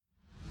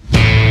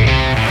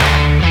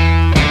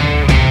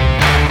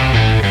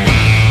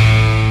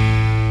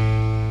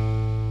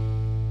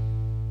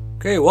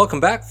Hey, welcome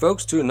back,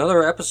 folks, to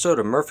another episode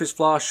of Murphy's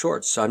Flaw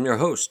Shorts. I'm your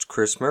host,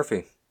 Chris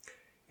Murphy.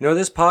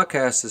 This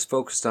podcast is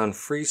focused on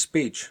free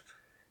speech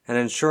and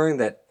ensuring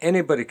that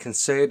anybody can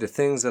say the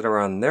things that are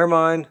on their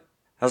mind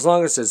as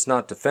long as it's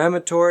not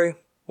defamatory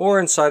or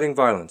inciting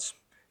violence.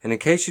 And in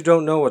case you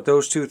don't know what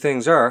those two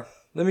things are,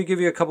 let me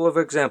give you a couple of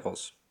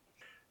examples.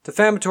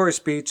 Defamatory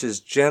speech is,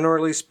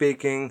 generally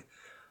speaking,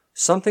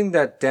 something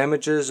that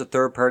damages a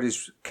third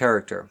party's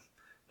character.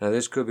 Now,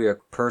 this could be a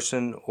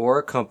person or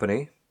a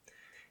company.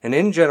 And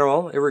in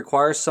general, it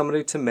requires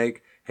somebody to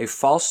make a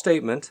false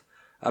statement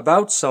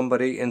about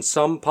somebody in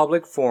some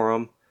public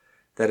forum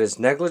that is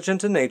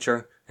negligent in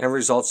nature and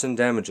results in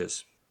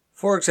damages.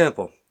 For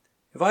example,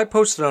 if I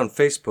posted on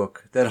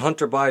Facebook that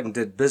Hunter Biden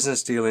did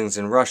business dealings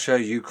in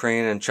Russia,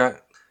 Ukraine, and China...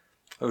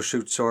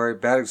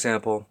 bad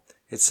example.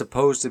 It's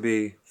supposed to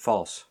be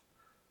false.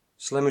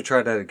 So let me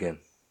try that again.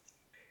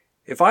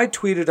 If I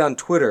tweeted on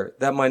Twitter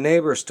that my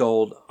neighbor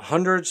stole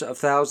hundreds of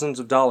thousands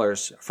of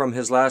dollars from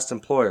his last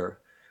employer,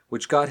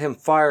 which got him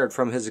fired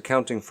from his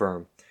accounting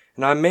firm,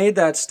 and I made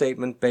that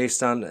statement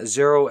based on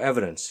zero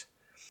evidence,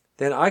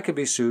 then I could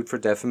be sued for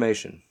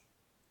defamation.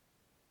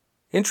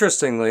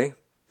 Interestingly,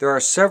 there are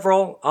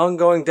several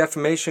ongoing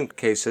defamation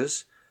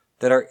cases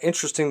that are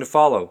interesting to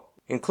follow,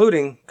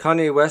 including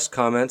Kanye West's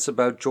comments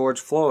about George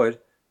Floyd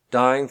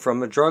dying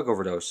from a drug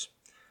overdose.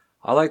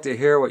 I'd like to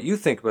hear what you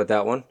think about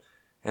that one,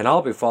 and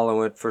I'll be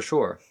following it for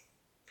sure.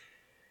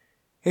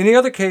 In the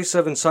other case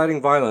of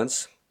inciting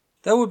violence,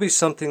 that would be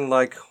something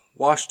like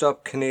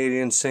washed-up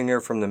Canadian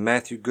singer from the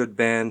Matthew Good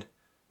band,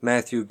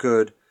 Matthew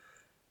Good,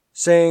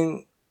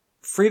 saying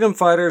freedom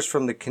fighters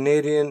from the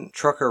Canadian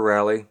trucker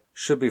rally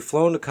should be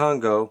flown to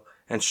Congo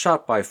and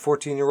shot by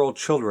 14-year-old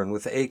children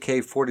with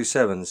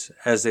AK-47s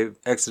as they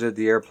exited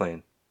the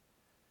airplane.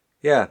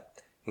 Yeah,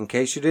 in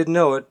case you didn't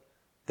know it,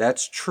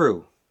 that's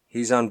true.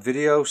 He's on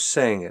video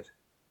saying it.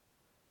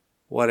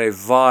 What a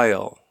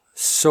vile,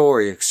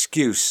 sorry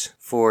excuse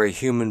for a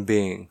human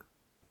being.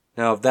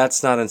 Now, if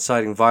that's not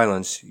inciting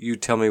violence, you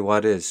tell me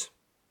what is.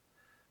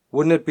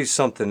 Wouldn't it be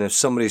something if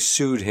somebody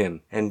sued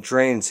him and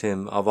drains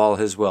him of all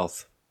his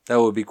wealth? That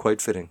would be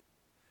quite fitting.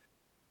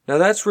 Now,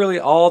 that's really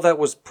all that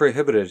was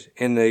prohibited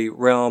in the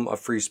realm of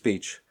free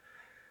speech.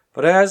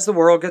 But as the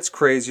world gets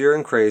crazier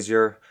and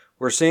crazier,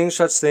 we're seeing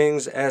such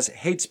things as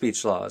hate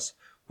speech laws,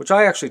 which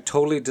I actually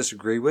totally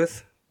disagree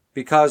with,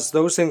 because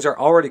those things are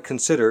already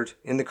considered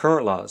in the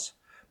current laws.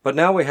 But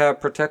now we have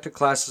protected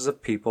classes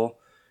of people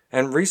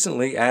and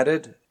recently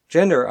added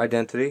gender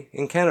identity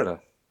in Canada.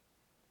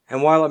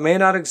 And while it may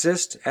not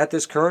exist at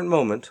this current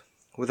moment,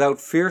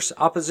 without fierce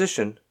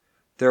opposition,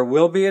 there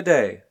will be a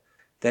day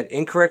that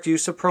incorrect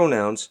use of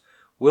pronouns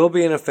will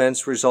be an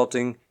offense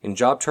resulting in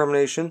job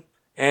termination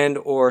and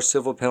or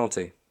civil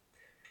penalty.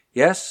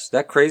 Yes,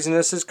 that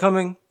craziness is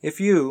coming if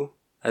you,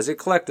 as a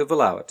collective,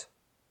 allow it.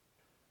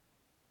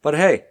 But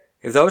hey,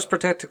 if those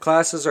protected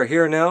classes are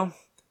here now,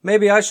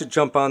 maybe I should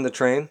jump on the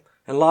train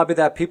and lobby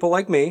that people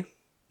like me,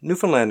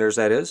 Newfoundlanders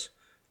that is,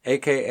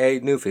 aka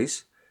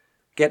Newfies,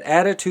 get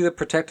added to the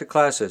protected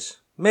classes.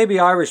 Maybe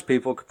Irish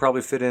people could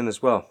probably fit in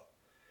as well.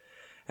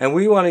 And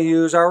we want to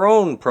use our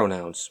own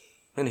pronouns.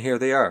 And here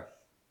they are.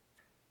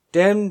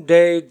 Dem,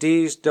 de,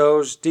 dees,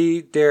 does,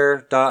 de,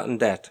 der, da, and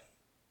det.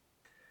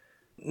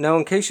 Now,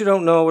 in case you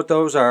don't know what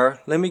those are,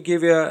 let me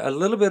give you a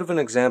little bit of an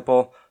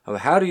example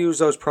of how to use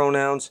those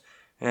pronouns.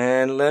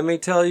 And let me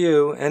tell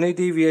you, any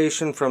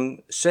deviation from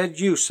said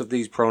use of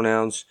these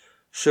pronouns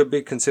should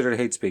be considered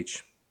hate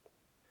speech.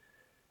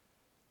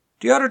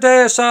 The other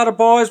day I saw the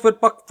boys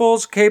with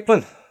buckfuls of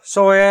capelin,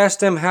 so I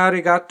asked them how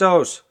they got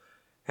those.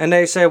 And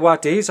they say,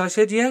 what, these? I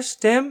said, yes,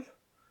 them.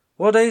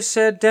 Well, they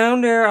said,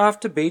 down there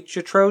off the beach,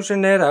 you throws your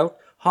net out,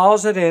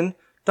 hauls it in,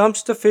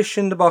 dumps the fish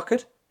in the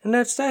bucket, and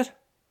that's that.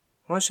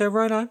 I said,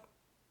 right on.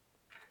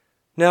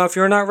 Now, if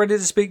you're not ready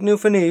to speak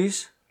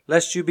Newfoundlandese,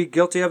 lest you be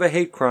guilty of a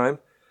hate crime,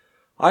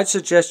 I'd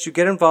suggest you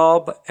get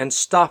involved and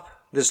stop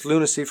this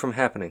lunacy from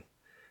happening.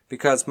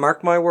 Because,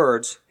 mark my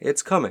words,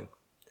 it's coming.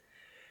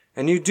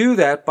 And you do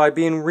that by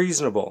being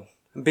reasonable,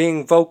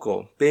 being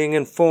vocal, being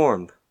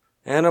informed,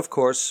 and of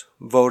course,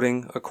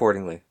 voting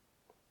accordingly.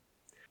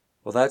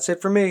 Well, that's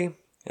it for me.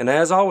 And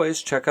as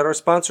always, check out our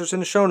sponsors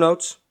in the show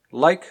notes,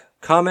 like,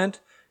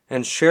 comment,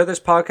 and share this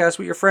podcast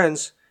with your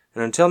friends.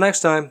 And until next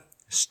time,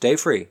 stay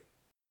free.